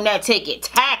tax you on that ticket.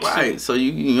 Tax you. Right. So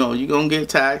you know you're gonna get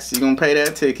taxed. You're gonna pay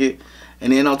that ticket,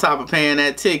 and then on top of paying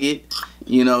that ticket,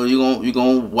 you know you're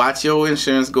gonna watch your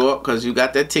insurance go up because you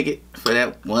got that ticket for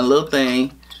that one little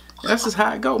thing. That's just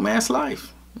how it go, man. It's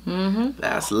life.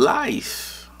 That's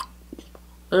life.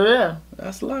 Yeah.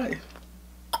 That's life.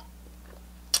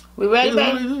 We ready, It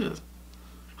baby? really is.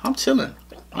 I'm chilling.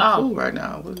 I'm cool right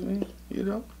now. What do you mean? You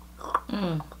know?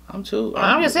 I'm chill.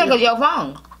 I'm just saying because your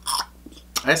phone.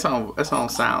 That's on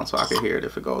sound so I can hear it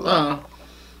if it goes off.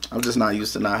 I'm just not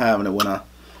used to not having it when I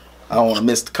don't want to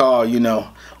miss the call, you know.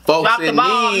 Folks Drop the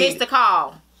ball, miss the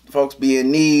call. Folks be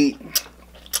in need.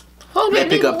 They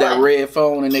pick up that red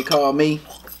phone and they call me.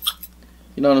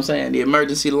 You know what I'm saying? The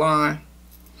emergency line.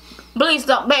 Please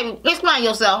don't, baby. Explain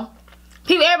yourself.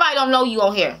 Everybody don't know you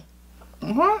on here.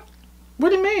 What? What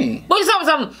do you mean? What you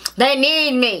something? They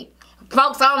need me.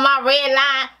 Folks on my red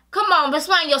line. Come on,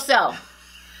 explain yourself.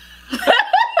 I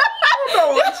don't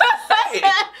know what you're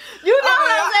saying. You know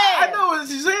what I'm saying. I know what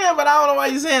you're saying, but I don't know why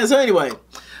you're saying it. So anyway,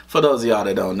 for those of y'all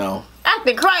that don't know,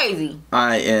 acting crazy.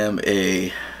 I'm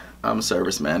a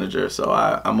service manager, so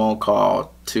I'm on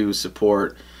call to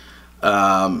support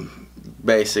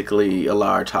basically a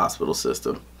large hospital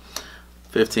system.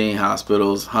 15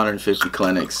 hospitals, 150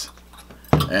 clinics.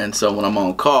 And so when I'm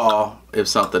on call, if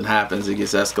something happens, it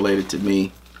gets escalated to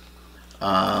me.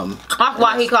 That's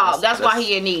why he called. That's why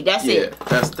he in need. That's it.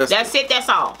 That's it. That's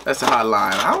all. That's the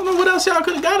hotline. I don't know what else y'all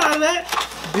could have got out of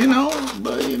that. You know,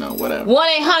 but you know, whatever.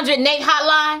 1-800-NATE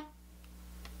hotline.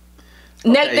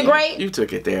 Nate the Great. You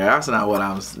took it there. That's not what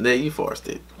I was. You forced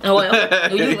it. Well,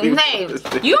 you don't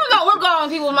know what's going on in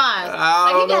people's minds.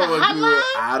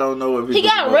 I don't know what people. He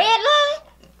got a red line.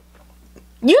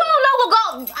 You don't know what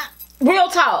going. Real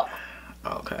talk.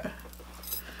 Okay.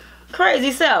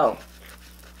 Crazy self.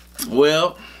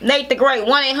 Well, Nate the Great.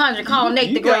 1-800. Call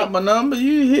Nate the Great. You got my number.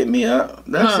 You hit me up.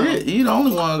 That's it. You the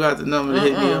only one who got the number to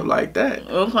hit me up like that.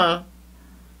 Okay.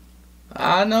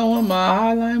 I know when my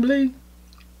hotline bleed.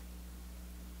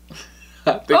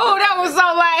 That was so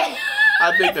lame.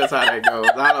 I think that's how that goes.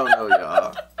 I don't know,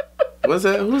 y'all. What's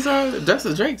that? Who's that? That's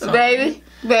a Drake song. Baby.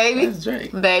 That's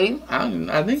Drake. Baby.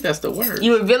 I think that's the word.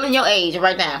 You revealing your age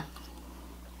right now.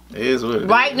 It is what it is.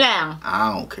 Right now.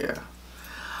 I don't care.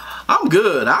 I'm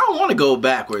good. I don't want to go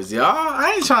backwards, y'all.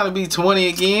 I ain't trying to be 20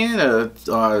 again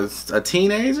or a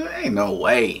teenager. Ain't no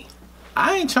way.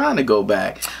 I ain't trying to go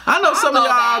back. I know some of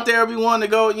y'all out there be wanting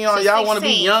to go, you know, y'all want to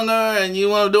be younger and you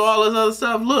want to do all this other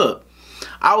stuff. Look,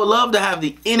 I would love to have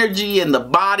the energy and the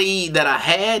body that I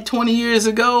had 20 years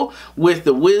ago with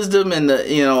the wisdom and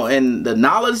the, you know, and the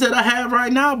knowledge that I have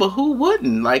right now, but who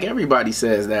wouldn't? Like everybody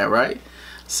says that, right?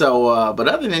 So, but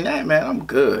other than that, man, I'm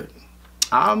good.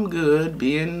 I'm good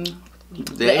being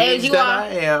the age that I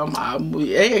am. I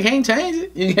can't change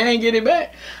it. You can't get it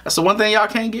back. That's the one thing y'all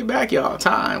can't get back, y'all.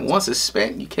 Time. Once it's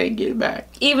spent, you can't get it back.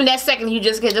 Even that second you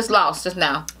just lost just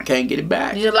now. Can't get it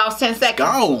back. You just lost 10 seconds.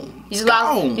 Gone.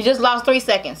 You just lost 3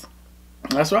 seconds.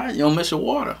 That's right. You don't miss your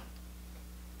water.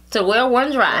 To well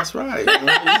one dry. That's right.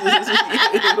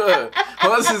 Look,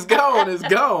 once it's gone, it's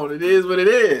gone. It is what it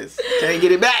is. Can't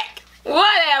get it back.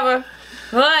 Whatever.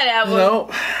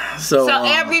 Nope. So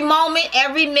every moment,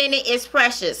 every minute is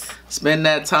precious. Spend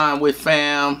that time with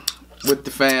fam, with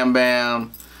the fam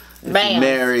bam. If you're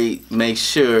married, make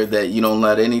sure that you don't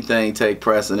let anything take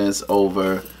precedence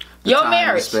over the your time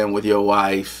marriage. you spend with your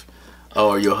wife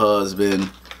or your husband.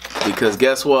 Because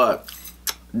guess what?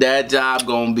 That job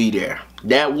gonna be there.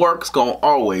 That work's gonna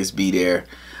always be there.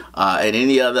 And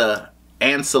any other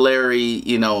ancillary,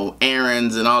 you know,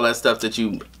 errands and all that stuff that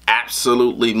you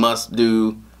absolutely must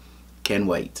do can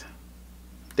wait.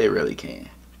 They really can.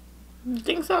 You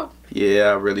think so? Yeah,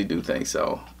 I really do think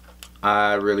so.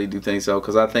 I really do think so,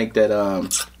 because I think that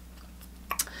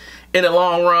in the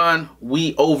long run,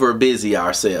 we over busy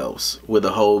ourselves with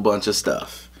a whole bunch of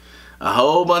stuff. A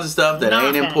whole bunch of stuff that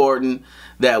ain't important,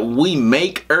 that we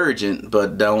make urgent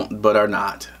but are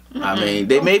not. I mean,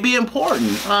 they may be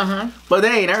important, but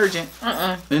they ain't urgent.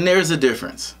 And there's a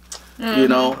difference. You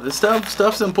know, the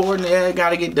stuff's important. Yeah, it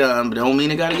gotta get done, but don't mean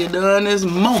it gotta get done this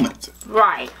moment.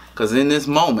 Right. Because in this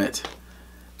moment,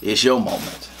 it's your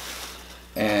moment.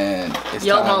 And it's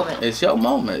your moment. It's your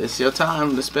moment. It's your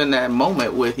time to spend that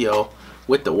moment with your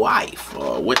with the wife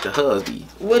or with the hubby.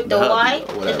 With the wife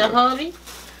and the hubby.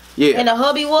 Yeah. And the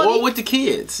hubby would. Or with the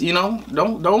kids. You know,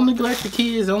 don't neglect the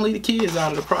kids. Don't leave the kids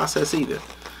out of the process either.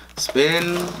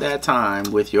 Spend that time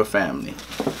with your family.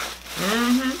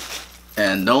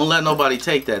 And don't let nobody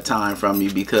take that time from you,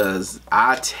 because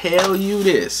I tell you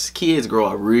this, kids grow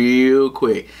up real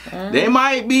quick. They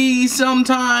might be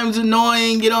sometimes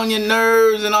annoying, get on your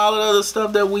nerves and all the other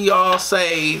stuff that we all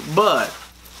say, but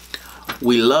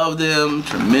we love them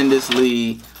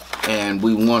tremendously, and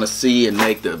we want to see and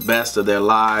make the best of their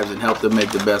lives and help them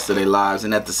make the best of their lives.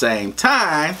 And at the same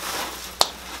time,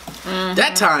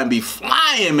 that time be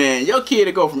flying, man. Your kid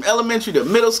will go from elementary to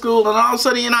middle school, and all of a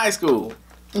sudden in high school.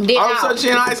 All of a sudden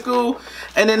she's in high school,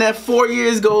 and then that 4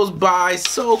 years goes by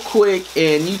so quick,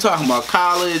 and you talking about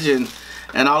college, and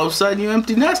all of a sudden you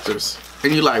empty nesters,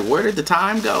 and you like, where did the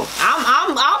time go?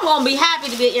 I'm gonna be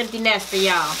happy to be an empty nester,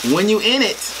 y'all. When you in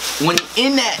it, when you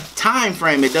in that time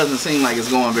frame, it doesn't seem like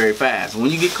it's going very fast. When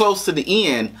you get close to the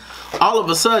end, all of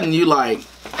a sudden you like,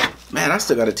 man, I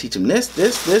still gotta teach them this, and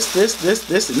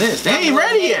this. They ain't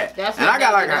ready yet, and I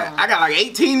got like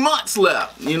 18 months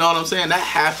left. You know what I'm saying? That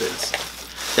happens.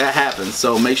 That happens.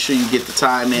 So make sure you get the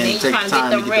time in, take the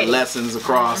time to get the lessons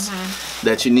across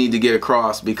that you need to get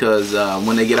across, because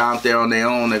when they get out there on their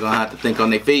own, they're gonna have to think on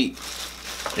their feet.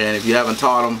 And if you haven't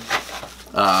taught them,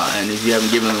 and if you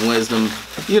haven't given them wisdom,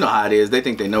 you know how it is. They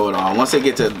think they know it all. Once they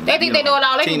get to they know it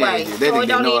all anyway. They think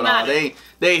they know it all.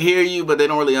 They hear you, but they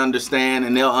don't really understand,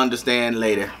 and they'll understand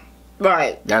later.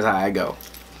 Right. That's how I go.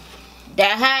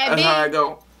 That's how I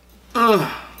go.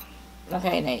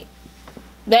 Okay, Nate.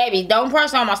 Baby, don't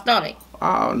press on my stomach.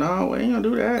 Oh, no, we ain't gonna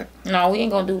do that. No, we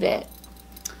ain't gonna do that.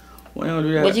 We ain't gonna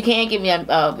do that. But you can't give me a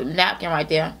napkin right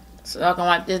there, so I can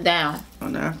wipe this down. A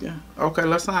napkin? Okay,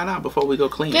 let's sign out before we go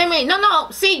clean. Give me, no.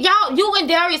 See, y'all, you and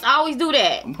Darius always do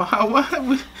that. What?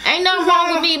 Ain't nothing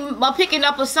wrong with me picking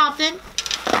up or something.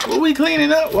 What we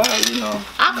cleaning up? Well, you know.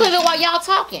 I clean it while y'all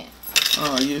talking.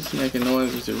 Oh, you just making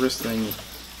noise with your wrist thingy.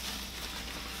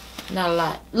 Not a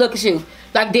lot. Look at you.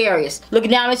 Like Darius, looking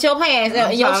down at your pants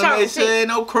and your shirt. They say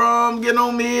no crumb getting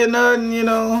on me or nothing, you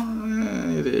know.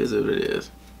 It is what it is.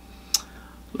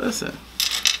 Listen.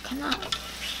 Come on.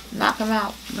 Knock him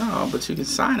out. No, but you can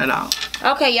sign it out.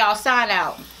 Okay, y'all, sign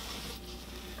out.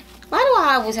 Why do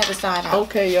I always have to sign out?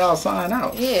 Okay, y'all, sign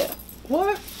out. Yeah.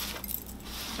 What?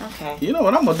 Okay. You know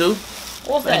what I'm going to do.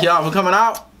 What's Thank y'all for coming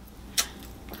out.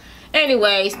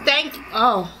 Anyways, thank you.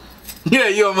 Oh. Yeah,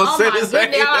 you almost said the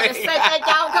same thing. I was say thank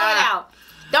y'all for coming out.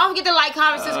 Don't forget to like,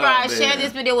 comment, subscribe, share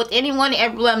this video with anyone, and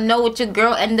everyone. Know what your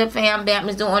girl and the fam bam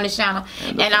is doing on the channel.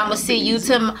 And I'm going to see you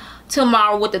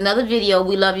tomorrow with another video.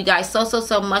 We love you guys so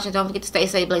much. And don't forget to stay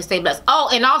safe, stay blessed. Oh,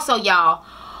 and also, y'all,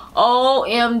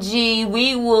 OMG,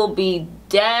 we will be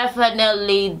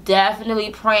definitely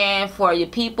praying for your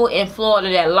people in Florida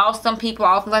that lost some people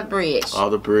off that bridge. Oh,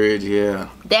 the bridge, yeah.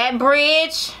 That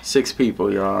bridge. 6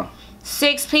 people, y'all.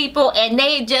 6 people, and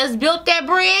they just built that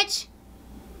bridge.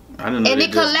 I didn't know they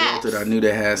just built it. I knew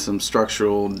they had some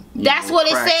structural. That's what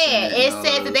it said. It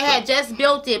said that they had just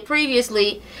built it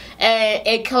previously, and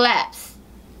it collapsed.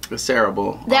 It's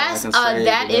terrible. That's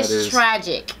that is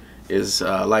tragic. Is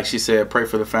like she said, pray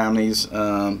for the families.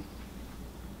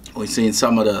 We've seen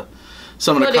some of the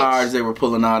cars they were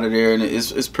pulling out of there, and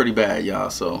it's pretty bad, y'all.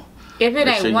 So if it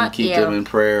ain't one, keep them in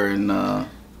prayer, and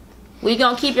we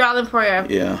gonna keep y'all in prayer.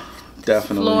 Yeah,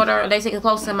 definitely. Florida, they say it's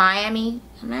close to Miami,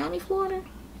 Florida.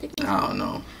 I don't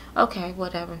know. Okay,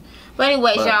 whatever. But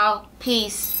anyways, y'all,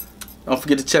 peace. Don't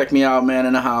forget to check me out, Man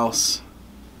in the House.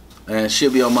 And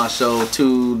she'll be on my show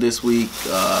too this week.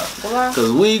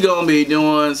 Because we gonna be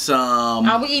doing some...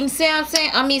 Are we eating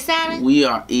salmon? We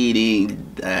are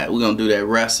eating that. We're gonna do that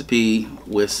recipe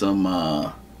with some,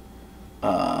 what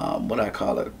I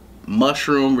call it,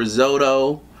 mushroom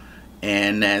risotto.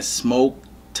 And that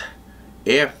smoked,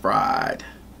 air-fried,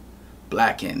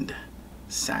 blackened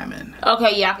salmon.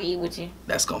 Okay, y'all can eat with you.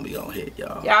 That's gonna be on hit,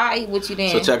 y'all. Y'all eat with you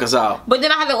then. So check us out. But then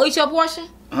I have to eat your portion?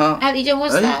 Huh? I have to eat your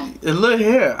portion? Look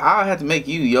here, I'll have to make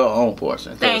you your own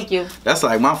portion. Thank you. That's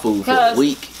like my food for a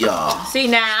week, y'all. See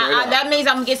now, that means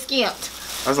I'm gonna get skimped.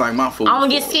 That's like my food. I'm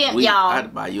gonna get skimped, y'all. I had to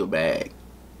buy you a bag.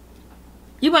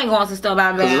 You ain't going to stuff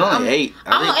out there. It's only 8.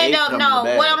 I'm gonna end up, no,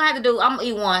 what I'm gonna have to do, I'm gonna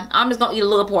eat one. I'm just gonna eat a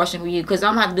little portion for you, because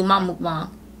I'm gonna have to do my mukbang.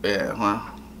 Yeah,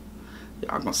 well,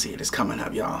 y'all gonna see it. It's coming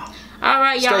up, y'all.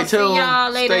 Alright, y'all. See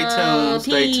y'all later. Stay tuned.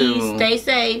 Peace. Stay tuned. Stay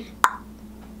safe.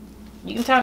 You can turn